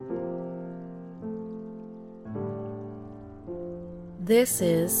This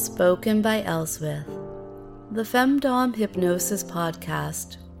is Spoken by Elswith, the Femdom Hypnosis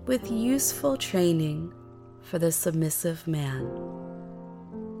podcast with useful training for the submissive man.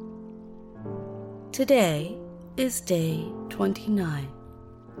 Today is day 29,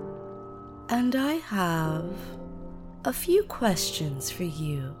 and I have a few questions for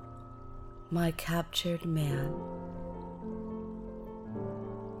you, my captured man.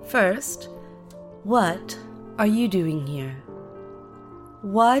 First, what are you doing here?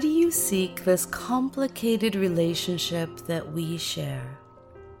 Why do you seek this complicated relationship that we share?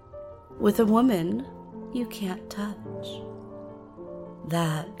 With a woman you can't touch,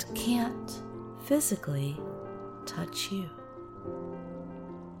 that can't physically touch you.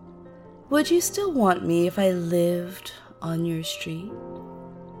 Would you still want me if I lived on your street?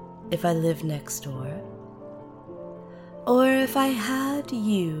 If I lived next door? Or if I had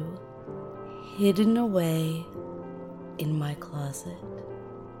you hidden away in my closet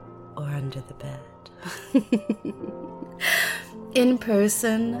or under the bed? In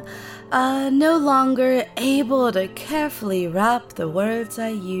person, no longer able to carefully wrap the words I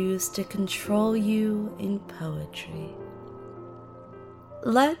use to control you in poetry.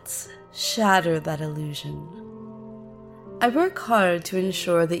 Let's shatter that illusion. I work hard to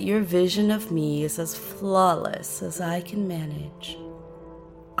ensure that your vision of me is as flawless as I can manage.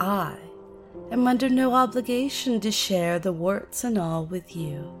 I am under no obligation to share the warts and all with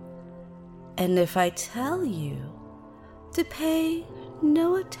you. And if I tell you to pay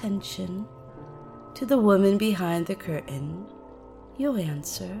no attention to the woman behind the curtain, you'll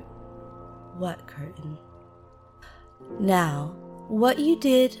answer, what curtain? Now, what you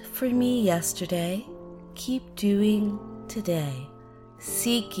did for me yesterday, keep doing today,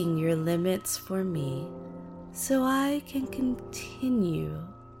 seeking your limits for me so I can continue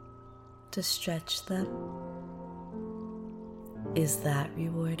to stretch them. Is that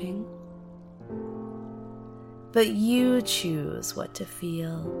rewarding? But you choose what to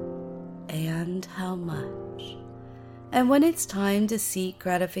feel and how much. And when it's time to seek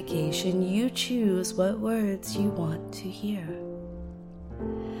gratification, you choose what words you want to hear.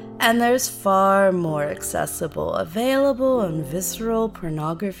 And there's far more accessible, available, and visceral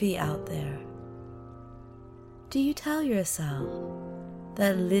pornography out there. Do you tell yourself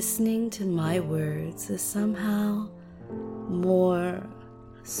that listening to my words is somehow more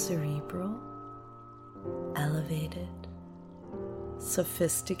cerebral, elevated,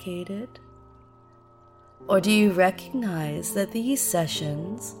 sophisticated? Or do you recognize that these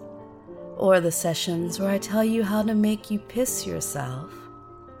sessions, or the sessions where I tell you how to make you piss yourself,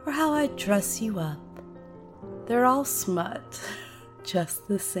 or how I dress you up, they're all smut, just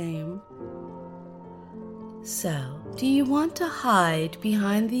the same? So, do you want to hide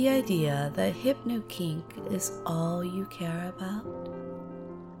behind the idea that hypno-kink is all you care about?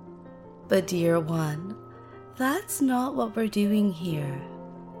 But dear one, that's not what we're doing here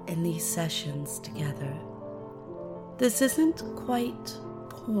in these sessions together. This isn't quite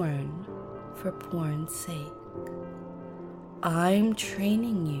porn for porn's sake. I'm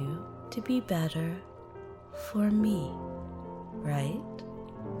training you to be better for me, right?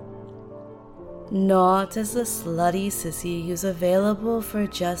 Not as the slutty sissy who's available for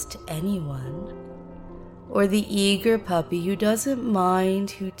just anyone, or the eager puppy who doesn't mind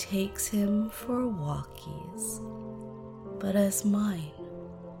who takes him for walkies, but as mine.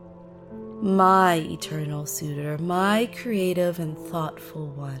 My eternal suitor, my creative and thoughtful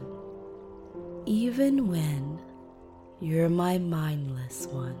one, even when you're my mindless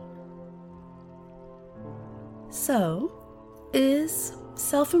one. So, is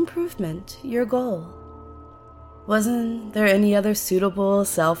self-improvement your goal? Wasn't there any other suitable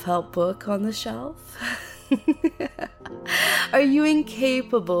self-help book on the shelf? Are you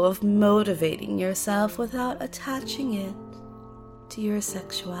incapable of motivating yourself without attaching it to your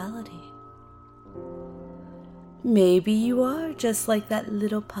sexuality? Maybe you are just like that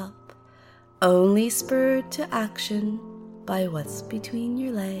little pup, only spurred to action by what's between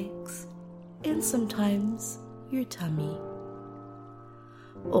your legs and sometimes your tummy.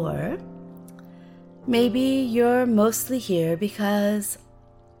 Or maybe you're mostly here because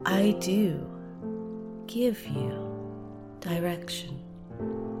I do give you direction.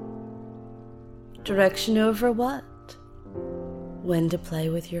 Direction over what? When to play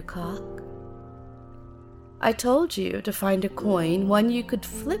with your cock? I told you to find a coin, one you could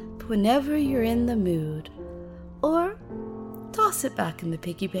flip whenever you're in the mood, or toss it back in the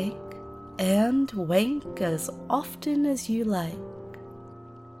piggy bank and wank as often as you like.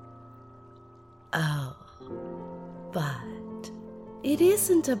 Oh, but it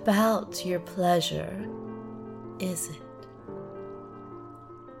isn't about your pleasure, is it?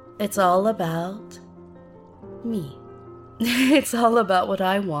 It's all about me. It's all about what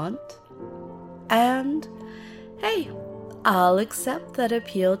I want. And, hey, I'll accept that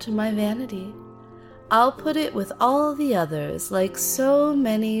appeal to my vanity. I'll put it with all the others, like so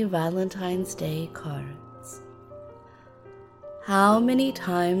many Valentine's Day cards. How many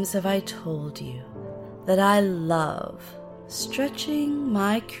times have I told you that I love stretching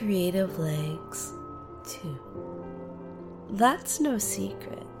my creative legs too? That's no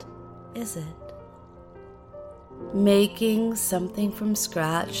secret, is it? Making something from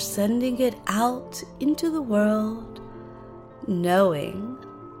scratch, sending it out into the world, knowing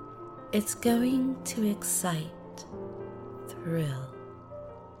it's going to excite, thrill,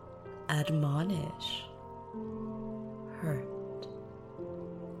 admonish, hurt,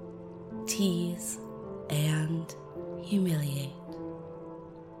 tease, and humiliate.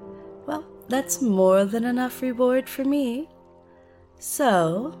 Well, that's more than enough reward for me.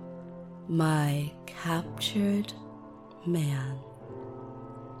 So, my captured man,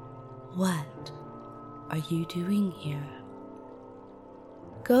 what are you doing here?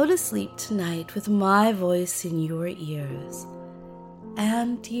 Go to sleep tonight with my voice in your ears.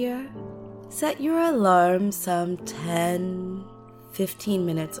 And, dear, set your alarm some 10-15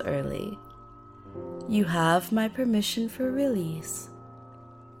 minutes early. You have my permission for release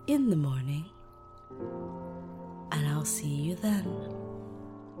in the morning. And I'll see you then.